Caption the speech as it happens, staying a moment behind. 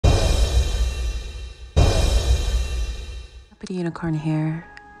Uppity Unicorn here.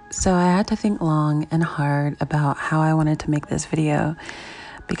 So I had to think long and hard about how I wanted to make this video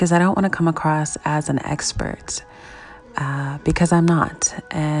because I don't want to come across as an expert because I'm not.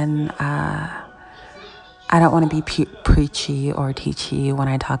 And I don't want to be preachy or teachy when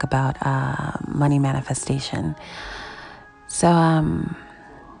I talk about money manifestation. So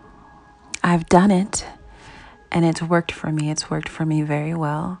I've done it and it's worked for me. It's worked for me very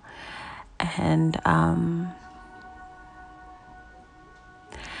well. And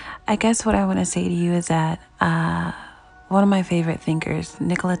I guess what I want to say to you is that one of my favorite thinkers,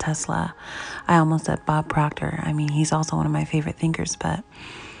 Nikola Tesla, I almost said Bob Proctor. I mean, he's also one of my favorite thinkers, but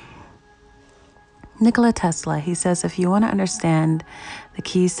Nikola Tesla, he says, if you want to understand the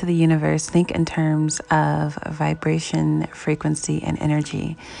keys to the universe, think in terms of vibration, frequency, and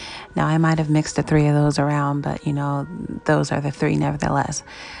energy. Now, I might have mixed the three of those around, but those are the three nevertheless.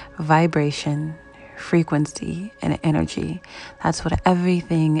 Vibration, frequency, and energy. That's what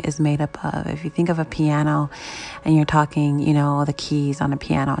everything is made up of. If you think of a piano and you're talking, the keys on a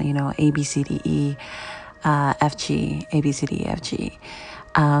piano, A, B, C, D, E, F, G, A, B, C, D, E, F, G.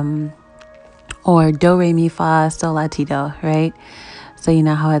 Or do, re, mi, fa, sol, la, ti, do, right? So you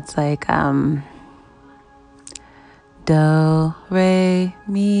know how it's like do, re,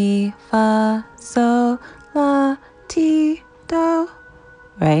 mi, fa, sol, la, ti, do,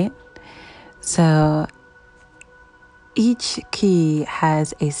 right? So each key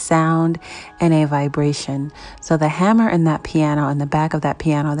has a sound and a vibration. So the hammer in that piano, in the back of that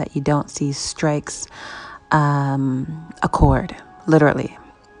piano that you don't see, strikes a chord, literally.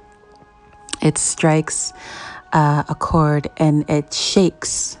 It strikes a chord and it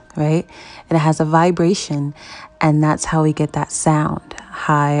shakes, right? It has a vibration, and that's how we get that sound,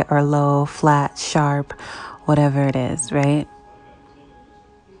 high or low, flat, sharp, whatever it is, right?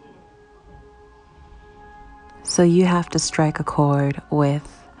 So you have to strike a chord with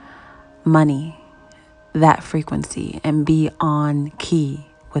money, that frequency, and be on key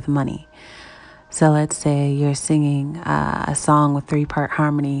with money. So let's say you're singing a song with 3-part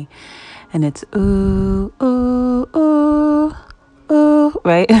harmony, and it's ooh, ooh, ooh, ooh,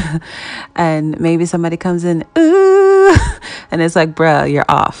 right? And maybe somebody comes in, ooh, and it's like, bruh, you're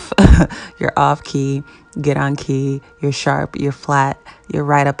off. You're off key. Get on key. You're sharp. You're flat. You're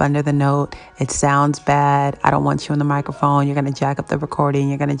right up under the note. It sounds bad. I don't want you on the microphone. You're going to jack up the recording.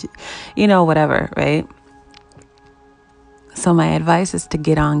 You're going to, whatever, right? So my advice is to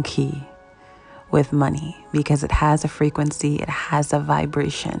get on key with money because it has a frequency. It has a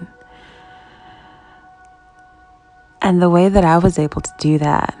vibration. And the way that I was able to do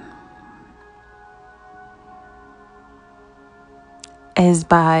that is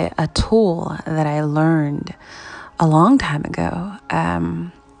by a tool that I learned a long time ago.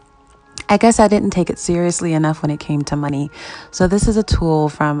 I guess I didn't take it seriously enough when it came to money. So this is a tool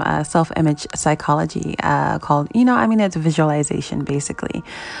from self-image psychology called, it's visualization basically.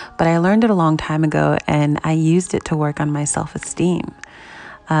 But I learned it a long time ago and I used it to work on my self-esteem.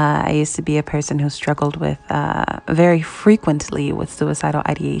 I used to be a person who struggled with very frequently with suicidal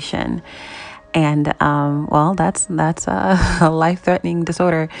ideation. And, that's a life-threatening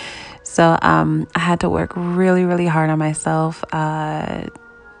disorder. So I had to work really, really hard on myself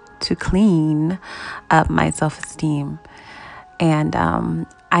to clean up my self-esteem. And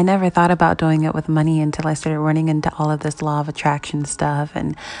I never thought about doing it with money until I started running into all of this law of attraction stuff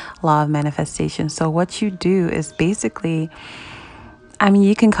and law of manifestation. So what you do is basically,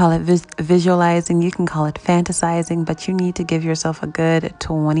 you can call it visualizing, you can call it fantasizing, but you need to give yourself a good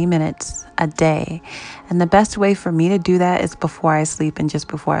 20 minutes a day. And the best way for me to do that is before I sleep and just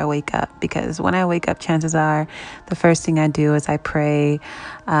before I wake up. Because when I wake up, chances are the first thing I do is I pray,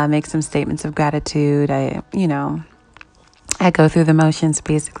 make some statements of gratitude. I go through the motions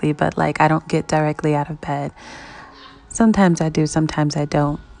basically, but I don't get directly out of bed. Sometimes I do, sometimes I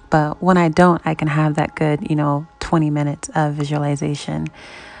don't. But when I don't, I can have that good, 20 minutes of visualization.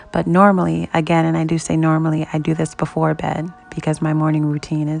 But normally, again, and I do say normally, I do this before bed because my morning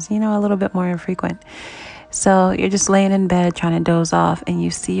routine is, a little bit more infrequent. So you're just laying in bed trying to doze off and you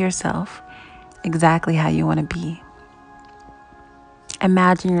see yourself exactly how you want to be.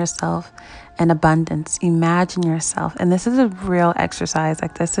 Imagine yourself in abundance. Imagine yourself. And this is a real exercise.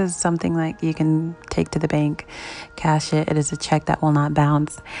 This is something you can take to the bank, cash it. It is a check that will not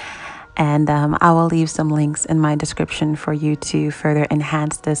bounce. And I will leave some links in my description for you to further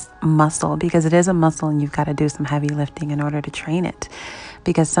enhance this muscle because it is a muscle and you've got to do some heavy lifting in order to train it.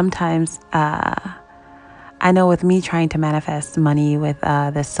 Because sometimes I know with me trying to manifest money with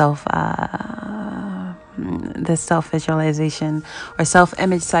the this self-visualization or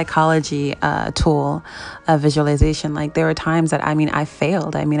self-image psychology tool of visualization. Like there were times that, I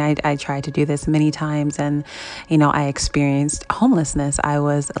failed. I tried to do this many times, and, I experienced homelessness. I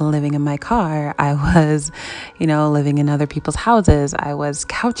was living in my car. I was, living in other people's houses. I was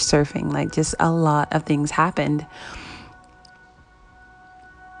couch surfing. Like just a lot of things happened.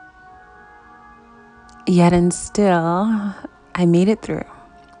 Yet and still, I made it through.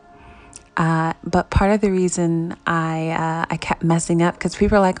 But part of the reason I kept messing up, because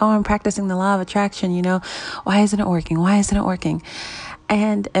people are like, oh, I'm practicing the law of attraction, why isn't it working? Why isn't it working?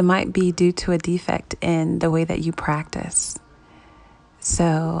 And it might be due to a defect in the way that you practice.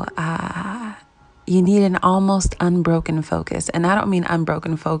 So you need an almost unbroken focus. And I don't mean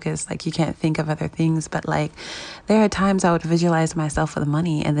unbroken focus like you can't think of other things, but like there are times I would visualize myself with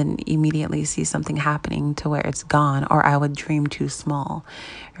money and then immediately see something happening to where it's gone, or I would dream too small,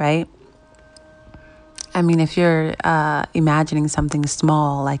 right? If you're imagining something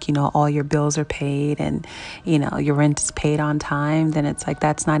small, like, all your bills are paid and, your rent is paid on time, then it's like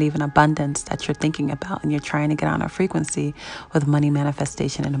that's not even abundance that you're thinking about. And you're trying to get on a frequency with money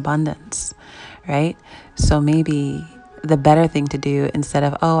manifestation and abundance, right? So maybe the better thing to do, instead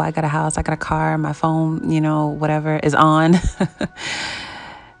of, oh, I got a house, I got a car, my phone, whatever is on,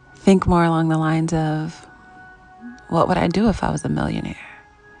 think more along the lines of, what would I do if I was a millionaire?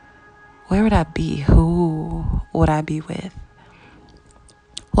 Where would I be? Who would I be with?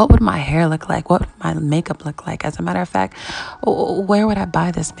 What would my hair look like? What would my makeup look like? As a matter of fact, where would I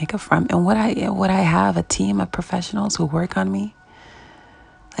buy this makeup from? And would I have a team of professionals who work on me?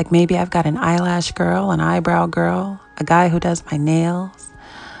 Like maybe I've got an eyelash girl, an eyebrow girl, a guy who does my nails,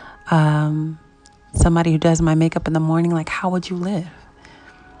 somebody who does my makeup in the morning. Like, how would you live?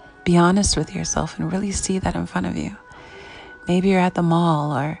 Be honest with yourself and really see that in front of you. Maybe you're at the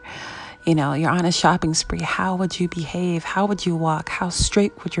mall, or you're on a shopping spree. How would you behave? How would you walk? How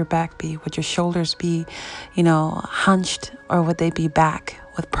straight would your back be? Would your shoulders be, hunched, or would they be back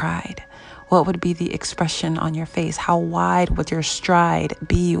with pride? What would be the expression on your face? How wide would your stride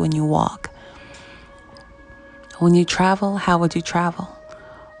be when you walk? When you travel, how would you travel?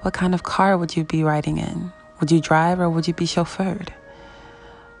 What kind of car would you be riding in? Would you drive or would you be chauffeured?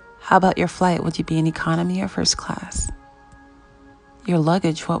 How about your flight? Would you be in economy or first class? Your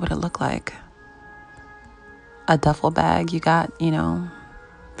luggage, what would it look like? A duffel bag you got,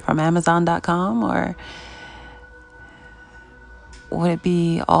 from Amazon.com, or would it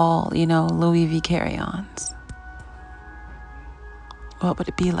be all, Louis V carry-ons? What would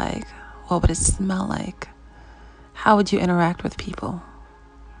it be like? What would it smell like? How would you interact with people?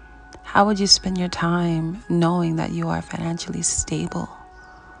 How would you spend your time knowing that you are financially stable?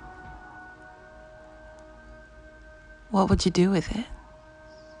 What would you do with it?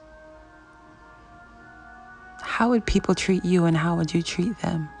 How would people treat you, and how would you treat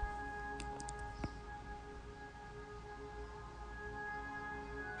them?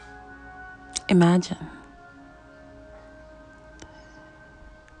 Imagine.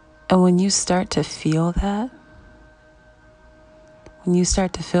 And when you start to feel that,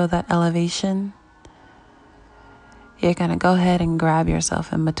 elevation, you're going to go ahead and grab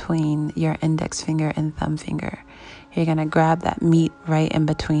yourself in between your index finger and thumb finger. You're going to grab that meat right in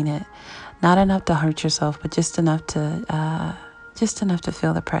between it. Not enough to hurt yourself, but just enough to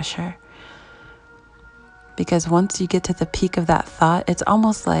feel the pressure. Because once you get to the peak of that thought, it's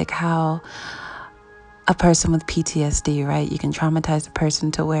almost like how a person with PTSD, right? You can traumatize a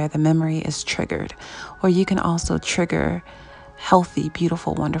person to where the memory is triggered, or you can also trigger healthy,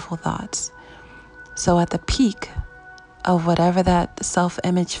 beautiful, wonderful thoughts. So at the peak of whatever that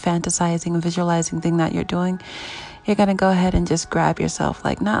self-image, fantasizing, visualizing thing that you're doing, you're going to go ahead and just grab yourself,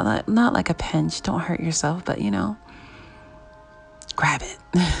 like not like a pinch, don't hurt yourself, but grab it.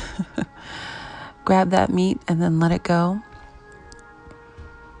 Grab that meat and then let it go.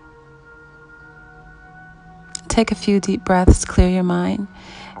 Take a few deep breaths, clear your mind.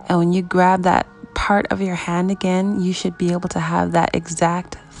 And when you grab that part of your hand again, you should be able to have that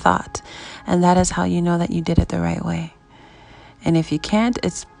exact thought. And that is how you know that you did it the right way. And if you can't,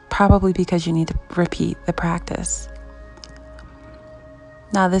 it's probably because you need to repeat the practice.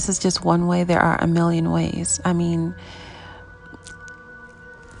 Now, this is just one way. There are a million ways.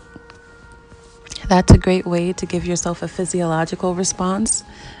 That's a great way to give yourself a physiological response.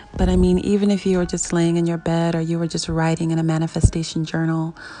 But even if you were just laying in your bed, or you were just writing in a manifestation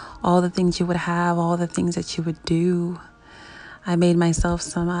journal, all the things you would have, all the things that you would do. I made myself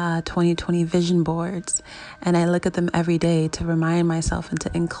some 2020 vision boards, and I look at them every day to remind myself and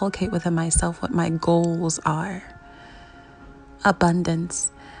to inculcate within myself what my goals are.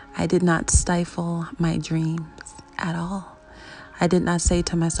 Abundance. I did not stifle my dreams at all. I did not say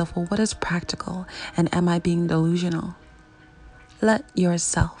to myself, well, what is practical? And am I being delusional? Let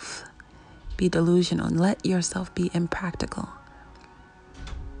yourself be delusional. Let yourself be impractical.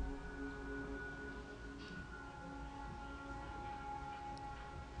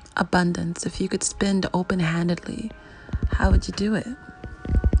 Abundance. If you could spend open-handedly, how would you do it?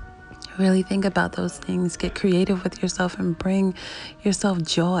 Really think about those things. Get creative with yourself and bring yourself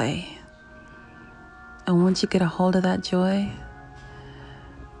joy. And once you get a hold of that joy,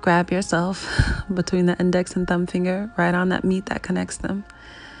 grab yourself between the index and thumb finger, right on that meat that connects them,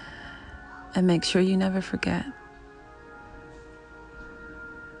 and make sure you never forget.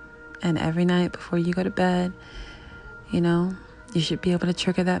 And every night before you go to bed, you should be able to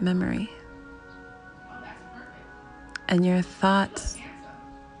trigger that memory. And your thoughts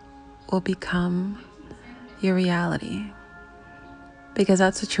will become your reality. Because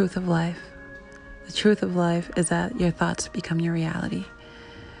that's the truth of life. The truth of life is that your thoughts become your reality.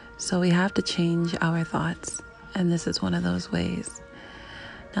 So we have to change our thoughts. And this is one of those ways.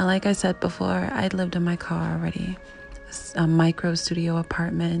 Now, like I said before, I'd lived in my car already. A micro studio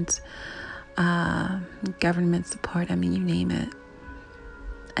apartment, government support, you name it.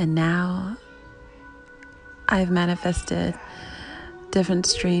 And now I've manifested different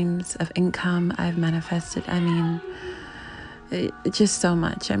streams of income. I've manifested, just so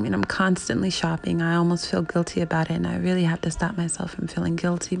much. I'm constantly shopping. I almost feel guilty about it. And I really have to stop myself from feeling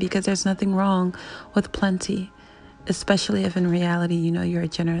guilty, because there's nothing wrong with plenty, especially if in reality, you're a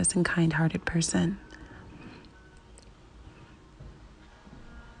generous and kind-hearted person.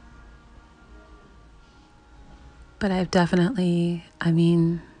 But I've definitely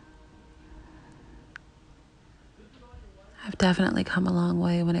come a long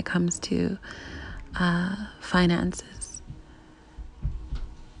way when it comes to finances.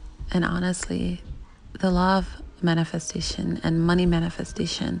 And honestly, the law of manifestation and money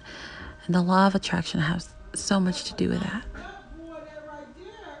manifestation and the law of attraction have so much to do with that.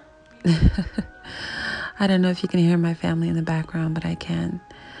 I don't know if you can hear my family in the background, but I can,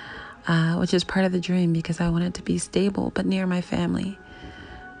 which is part of the dream, because I wanted to be stable but near my family.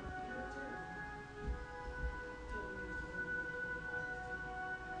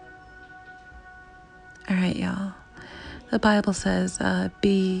 All right, y'all. The Bible says,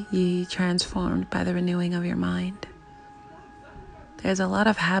 be ye transformed by the renewing of your mind. There's a lot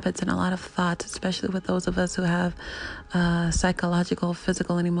of habits and a lot of thoughts, especially with those of us who have psychological,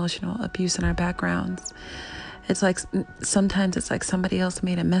 physical, and emotional abuse in our backgrounds. It's like, sometimes it's like somebody else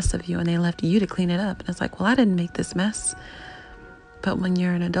made a mess of you and they left you to clean it up. And it's like, well, I didn't make this mess. But when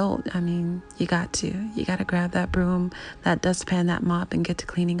you're an adult, you got to grab that broom, that dustpan, that mop, and get to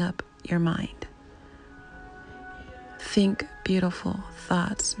cleaning up your mind. Think beautiful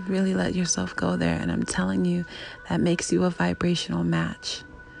thoughts. Really let yourself go there. And I'm telling you, that makes you a vibrational match.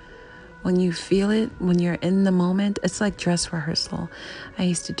 When you feel it, when you're in the moment, it's like dress rehearsal. I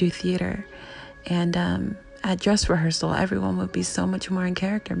used to do theater. And at dress rehearsal, everyone would be so much more in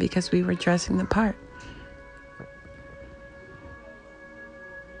character because we were dressing the part.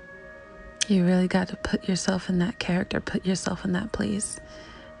 You really got to put yourself in that character, put yourself in that place,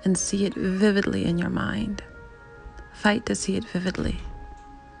 and see it vividly in your mind. Fight to see it vividly.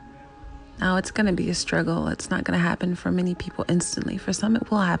 Now, it's going to be a struggle. It's not going to happen for many people instantly. For some,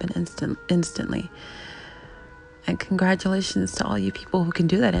 it will happen instantly. And congratulations to all you people who can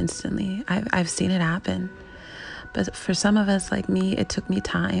do that instantly. I've seen it happen. But for some of us, like me, it took me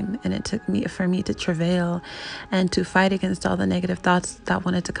time, and it took for me to travail and to fight against all the negative thoughts that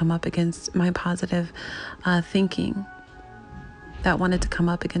wanted to come up against my positive thinking, that wanted to come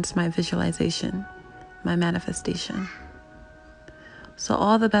up against my visualization, my manifestation. So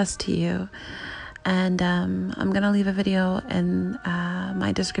all the best to you. And I'm going to leave a video in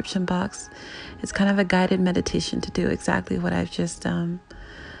my description box. It's kind of a guided meditation to do exactly what I've just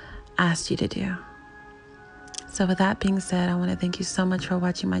asked you to do. So with that being said, I want to thank you so much for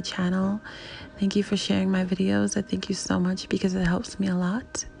watching my channel. Thank you for sharing my videos. I thank you so much because it helps me a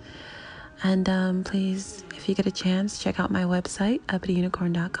lot. And please, if you get a chance, check out my website,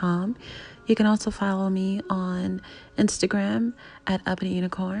 upptyunicorn.com. You can also follow me on Instagram at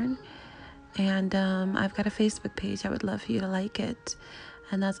upptyunicorn. And I've got a Facebook page. I would love for you to like it.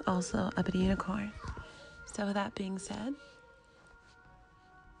 And that's also Uppity Unicorn. So with that being said,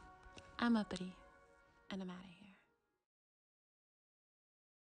 I'm Uppity, and I'm out of here.